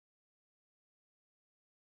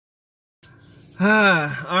All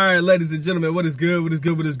right, ladies and gentlemen, what is good? What is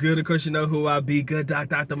good? What is good? Of course, you know who I be. Good Doc,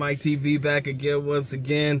 Dr. Mike TV, back again, once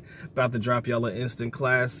again. About to drop y'all an instant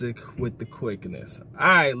classic with the quickness. All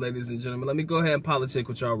right, ladies and gentlemen, let me go ahead and politic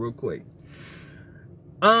with y'all real quick.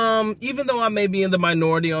 Even though I may be in the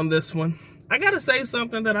minority on this one, I gotta say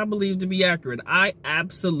something that I believe to be accurate. I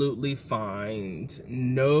absolutely find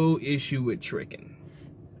no issue with tricking.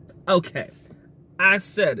 Okay, I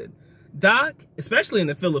said it. Doc, especially in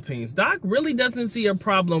the Philippines, Doc really doesn't see a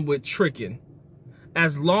problem with tricking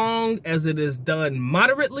as long as it is done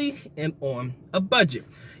moderately and on a budget.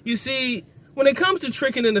 You see, when it comes to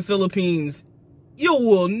tricking in the Philippines, you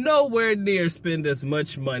will nowhere near spend as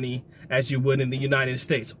much money as you would in the United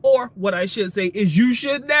States. Or what I should say is you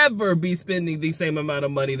should never be spending the same amount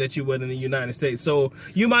of money that you would in the United States. So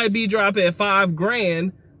you might be dropping $5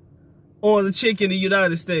 grand on the chick in the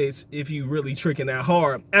United States if you really tricking that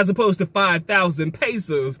hard, as opposed to 5,000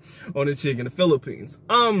 pesos on a chick in the Philippines.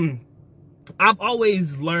 I've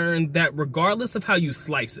always learned that regardless of how you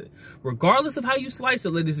slice it,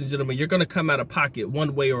 ladies and gentlemen, you're gonna come out of pocket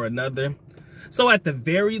one way or another. So at the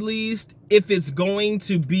very least, if it's going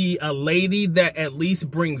to be a lady that at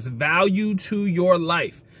least brings value to your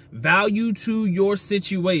life, value to your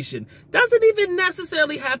situation, doesn't even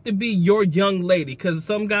necessarily have to be your young lady, because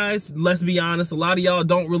some guys, let's be honest, a lot of y'all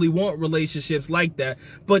don't really want relationships like that.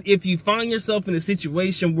 But if you find yourself in a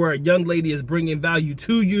situation where a young lady is bringing value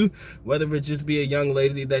to you, whether it just be a young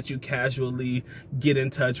lady that you casually get in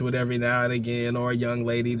touch with every now and again, or a young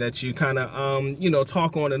lady that you kind of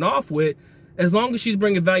talk on and off with, as long as she's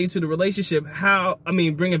bringing value to the relationship,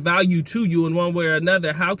 bringing value to you in one way or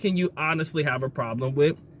another, how can you honestly have a problem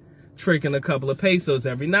with tricking a couple of pesos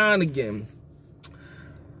every now and again?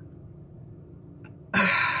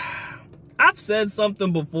 I've said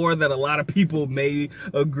something before that a lot of people may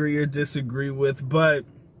agree or disagree with, but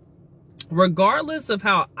regardless of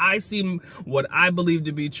how I see what I believe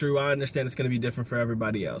to be true, I understand it's going to be different for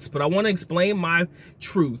everybody else. But I want to explain my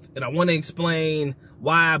truth, and I want to explain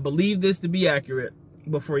why I believe this to be accurate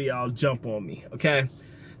before y'all jump on me, okay?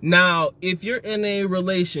 Now, if you're in a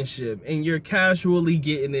relationship and you're casually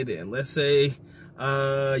getting it in, let's say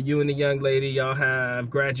you and a young lady, y'all have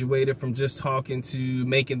graduated from just talking to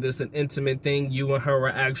making this an intimate thing, you and her are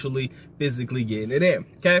actually physically getting it in,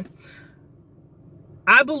 okay?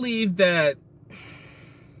 I believe that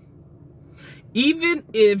even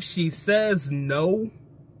if she says no,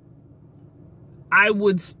 I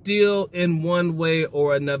would still in one way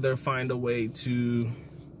or another find a way to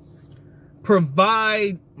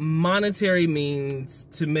provide monetary means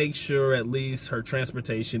to make sure at least her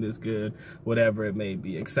transportation is good, whatever it may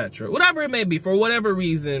be, etc. Whatever it may be, for whatever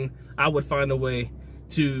reason, I would find a way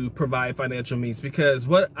to provide financial means, because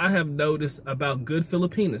what I have noticed about good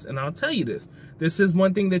Filipinas, and I'll tell you this is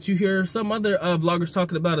one thing that you hear some other vloggers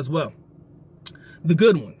talking about as well, the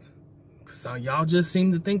good ones. So y'all just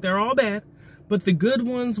seem to think they're all bad, but the good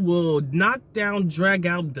ones will knock down, drag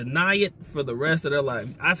out, deny it for the rest of their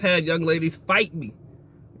life. I've had young ladies fight me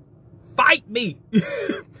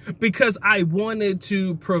because I wanted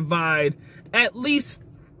to provide at least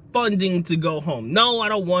funding to go home. No, I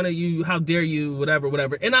don't want to, you, how dare you, whatever.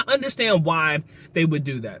 And I understand why they would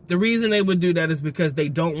do that. The reason they would do that is because they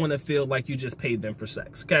don't want to feel like you just paid them for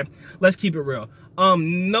sex, okay? Let's keep it real.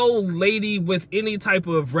 No lady with any type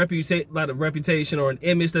of reputation or an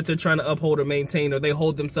image that they're trying to uphold or maintain, or they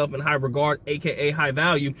hold themselves in high regard, aka high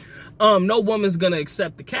value, no woman's gonna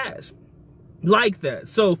accept the cash like that.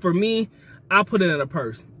 So for me, I'll put it in a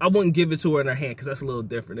purse. I wouldn't give it to her in her hand, because that's a little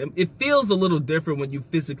different. It feels a little different when you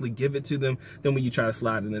physically give it to them than when you try to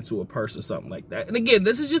slide it into a purse or something like that. And again,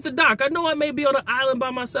 this is just a doc. I know I may be on an island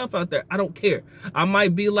by myself out there. I don't care. I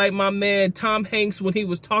might be like my man Tom Hanks when he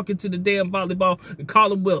was talking to the damn volleyball and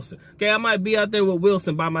call him Wilson. Okay, I might be out there with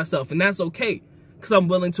Wilson by myself, and that's okay, because I'm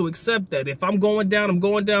willing to accept that. If I'm going down, I'm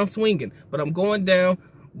going down swinging, but I'm going down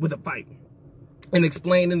with a fight. And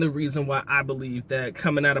explaining the reason why I believe that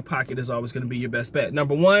coming out of pocket is always going to be your best bet.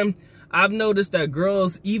 Number one, I've noticed that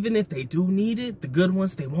girls, even if they do need it, the good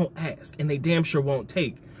ones, they won't ask, and they damn sure won't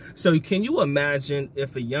take. So can you imagine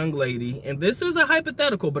if a young lady, and this is a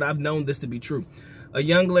hypothetical, but I've known this to be true, a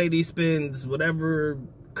young lady spends whatever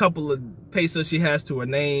couple of pesos she has to her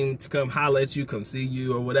name to come holler at you, come see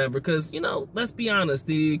you, or whatever. Because, let's be honest,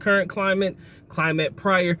 the current climate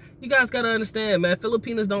prior, you guys got to understand, man,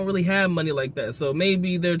 Filipinos don't really have money like that. So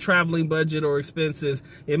maybe their traveling budget or expenses,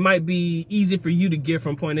 it might be easy for you to get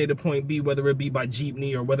from point A to point B, whether it be by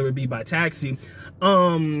jeepney or whether it be by taxi.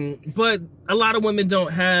 But a lot of women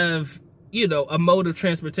don't have a mode of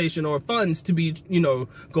transportation or funds to be,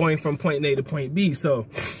 going from point A to point B. So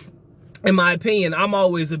in my opinion, I'm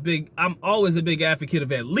always a big advocate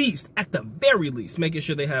of at the very least, making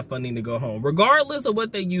sure they have funding to go home. Regardless of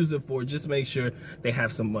what they use it for, just make sure they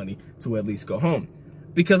have some money to at least go home.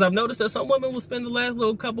 Because I've noticed that some women will spend the last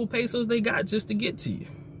little couple pesos they got just to get to you.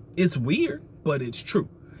 It's weird, but it's true.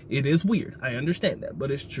 It is weird. I understand that,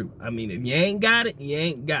 but it's true. I mean, if you ain't got it, you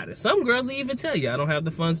ain't got it. Some girls will even tell you, I don't have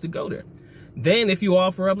the funds to go there. Then if you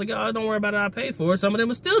offer up, like, oh, don't worry about it, I'll pay for it, some of them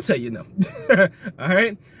will still tell you no. All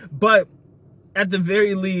right? But at the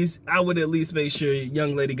very least, I would at least make sure your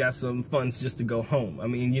young lady got some funds just to go home. I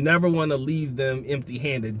mean, you never want to leave them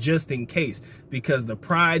empty-handed just in case, because the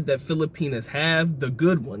pride that Filipinas have, the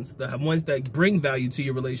good ones, the ones that bring value to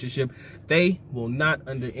your relationship, they will not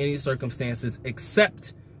under any circumstances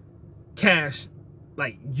accept cash,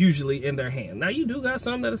 like usually in their hand. Now you do got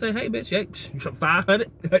some that'll say, hey bitch, hey,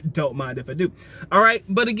 500, don't mind if I do. All right,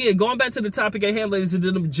 but again, going back to the topic at hand, ladies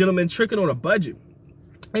and gentlemen, tricking on a budget.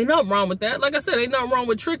 Ain't nothing wrong with that. Like I said, ain't nothing wrong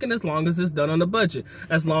with tricking as long as it's done on a budget,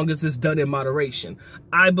 as long as it's done in moderation.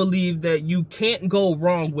 I believe that you can't go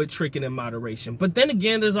wrong with tricking in moderation. But then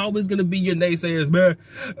again, there's always going to be your naysayers, man.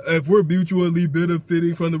 If we're mutually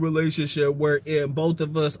benefiting from the relationship, wherein both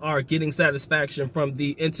of us are getting satisfaction from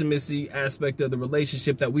the intimacy aspect of the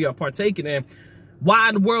relationship that we are partaking in, why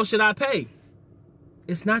in the world should I pay?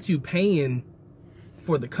 It's not you paying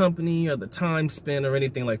for the company or the time spent or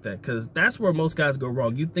anything like that, because that's where most guys go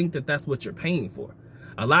wrong. You think that that's what you're paying for.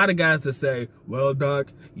 A lot of guys that say, well,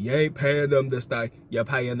 doc, you ain't paying them this thing, you're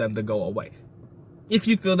paying them to go away. If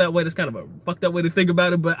you feel that way, that's kind of a fucked up way to think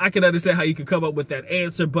about it, but I can understand how you could come up with that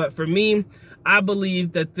answer. But for me, I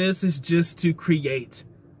believe that this is just to create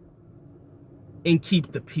and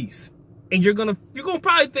keep the peace. And you're gonna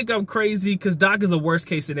probably think I'm crazy, because Doc is a worst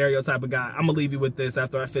case scenario type of guy. I'm gonna leave you with this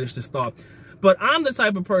after I finish this thought. But I'm the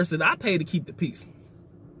type of person, I pay to keep the peace.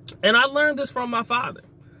 And I learned this from my father.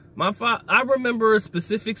 I remember a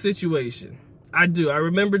specific situation. I do. I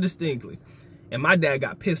remember distinctly. And my dad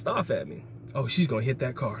got pissed off at me. Oh, she's going to hit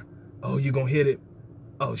that car. Oh, you going to hit it?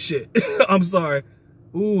 Oh, shit. I'm sorry.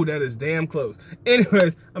 Ooh, that is damn close.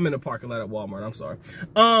 Anyways, I'm in the parking lot at Walmart. I'm sorry.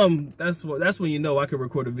 That's when you know I can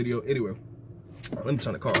record a video anyway. Let me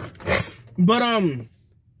turn the car off. But,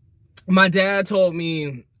 my dad told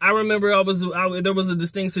me, I remember there was a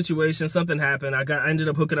distinct situation, something happened. I ended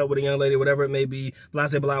up hooking up with a young lady, whatever it may be, blah,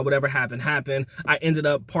 blah, blah, whatever happened. I ended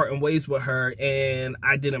up parting ways with her, and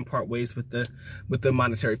I didn't part ways with the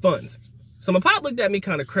monetary funds. So my pop looked at me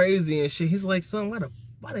kind of crazy and shit. He's like, son,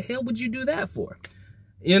 why the hell would you do that for?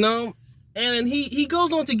 You know? And he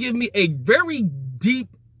goes on to give me a very deep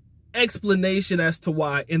explanation as to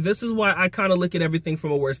why. And this is why I kind of look at everything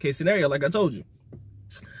from a worst case scenario, like I told you.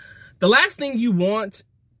 The last thing you want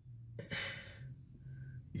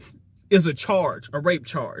is a rape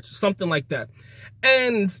charge, something like that.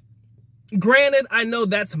 And granted, I know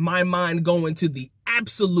that's my mind going to the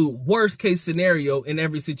absolute worst case scenario in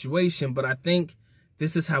every situation, but I think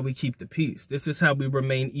this is how we keep the peace. This is how we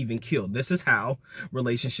remain even keeled. This is how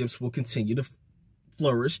relationships will continue to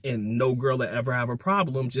flourish, and no girl that ever have a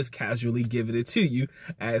problem just casually giving it to you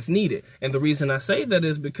as needed. And the reason I say that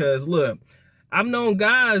is because, look, I've known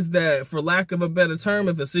guys that, for lack of a better term,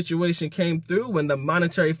 if a situation came through when the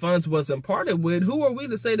monetary funds wasn't parted with, who are we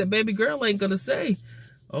to say that baby girl ain't gonna say,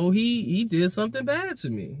 oh, he did something bad to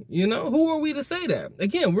me? You know, who are we to say that?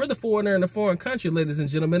 Again, we're the foreigner in a foreign country, ladies and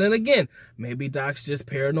gentlemen. And again, maybe Doc's just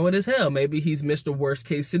paranoid as hell. Maybe he's Mr. Worst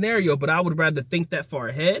Case Scenario, but I would rather think that far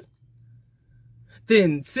ahead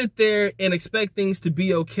than sit there and expect things to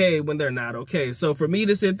be okay when they're not okay. So for me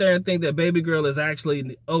to sit there and think that baby girl is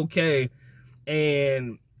actually okay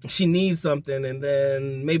and she needs something, and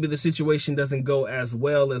then maybe the situation doesn't go as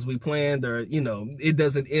well as we planned, or, you know, it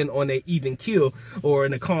doesn't end on an even keel or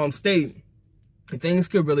in a calm state, things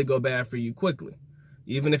could really go bad for you quickly.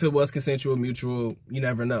 Even if it was consensual, mutual, you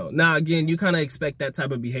never know. Now, again, you kind of expect that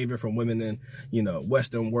type of behavior from women in, you know,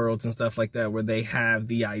 Western worlds and stuff like that, where they have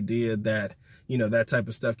the idea that, you know, that type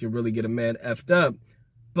of stuff can really get a man effed up.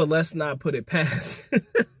 But let's not put it past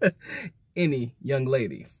any young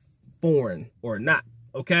lady, foreign or not,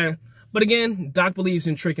 okay? But again, Doc believes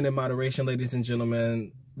in tricking in moderation, ladies and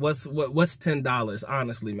gentlemen. What's $10,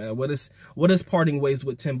 honestly, man? What is parting ways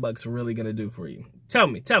with $10 really gonna do for you? Tell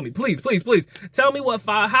me, please. Tell me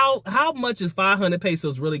how much is 500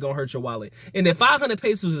 pesos really gonna hurt your wallet? And if 500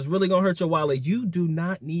 pesos is really gonna hurt your wallet, you do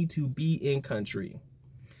not need to be in country.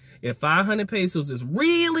 If 500 pesos is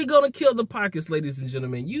really gonna kill the pockets, ladies and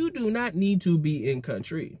gentlemen, you do not need to be in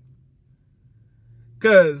country.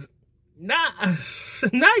 Cause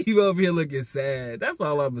now you over here looking sad. That's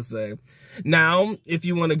all I'm gonna say. Now, if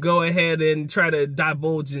you want to go ahead and try to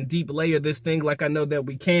divulge and deep layer this thing like I know that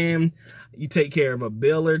we can, you take care of a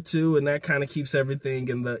bill or two, and that kind of keeps everything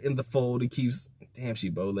in the fold. It keeps, damn, she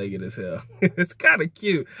bow-legged as hell. It's kind of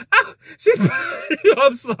cute.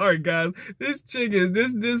 I'm sorry, guys. This chick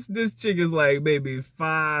is like maybe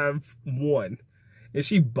 5'1". And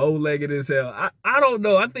she bow-legged as hell. I don't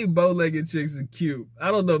know. I think bow-legged chicks are cute. I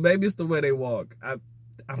don't know. Maybe it's the way they walk.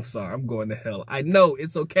 I'm sorry. I'm going to hell. I know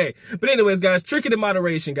it's okay. But anyways, guys, tricking in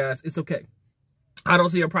moderation, guys. It's okay. I don't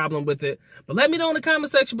see a problem with it. But let me know in the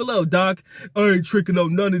comment section below, Doc. I ain't tricking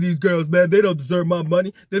on none of these girls, man. They don't deserve my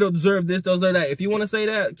money. They don't deserve this, those, or that. If you want to say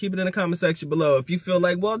that, keep it in the comment section below. If you feel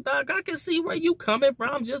like, well, Doc, I can see where you coming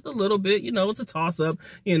from just a little bit. You know, it's a toss-up.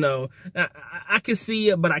 You know, I can see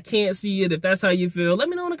it, but I can't see it. If that's how you feel, let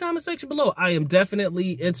me know in the comment section below. I am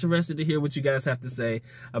definitely interested to hear what you guys have to say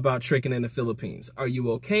about tricking in the Philippines. Are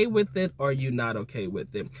you okay with it? Are you not okay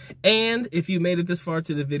with it? And if you made it this far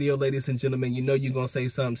to the video, ladies and gentlemen, you know you're gonna say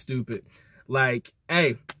something stupid like,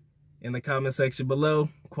 hey, in the comment section below,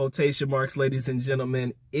 quotation marks, ladies and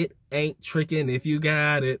gentlemen, it ain't tricking if you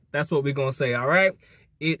got it. That's what we're gonna say. All right,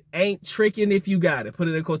 it ain't tricking if you got it. Put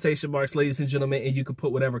it in quotation marks, ladies and gentlemen, and you can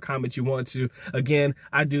put whatever comment you want to. Again,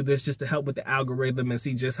 I do this just to help with the algorithm and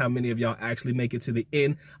see just how many of y'all actually make it to the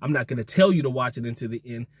end. I'm not gonna tell you to watch it into the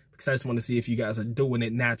end, because I just want to see if you guys are doing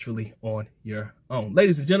it naturally on your own.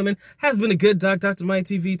 Ladies and gentlemen, has been a good Doc, Dr. Mike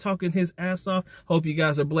TV, talking his ass off. Hope you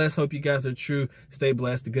guys are blessed. Hope you guys are true. Stay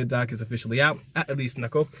blessed. The good Doc is officially out. At least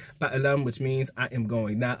nako paalam, which means I am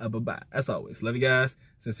going. Now, bye-bye. As always, love you guys.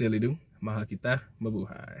 Sincerely do. Mahal kita.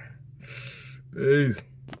 Mabuhay. Peace.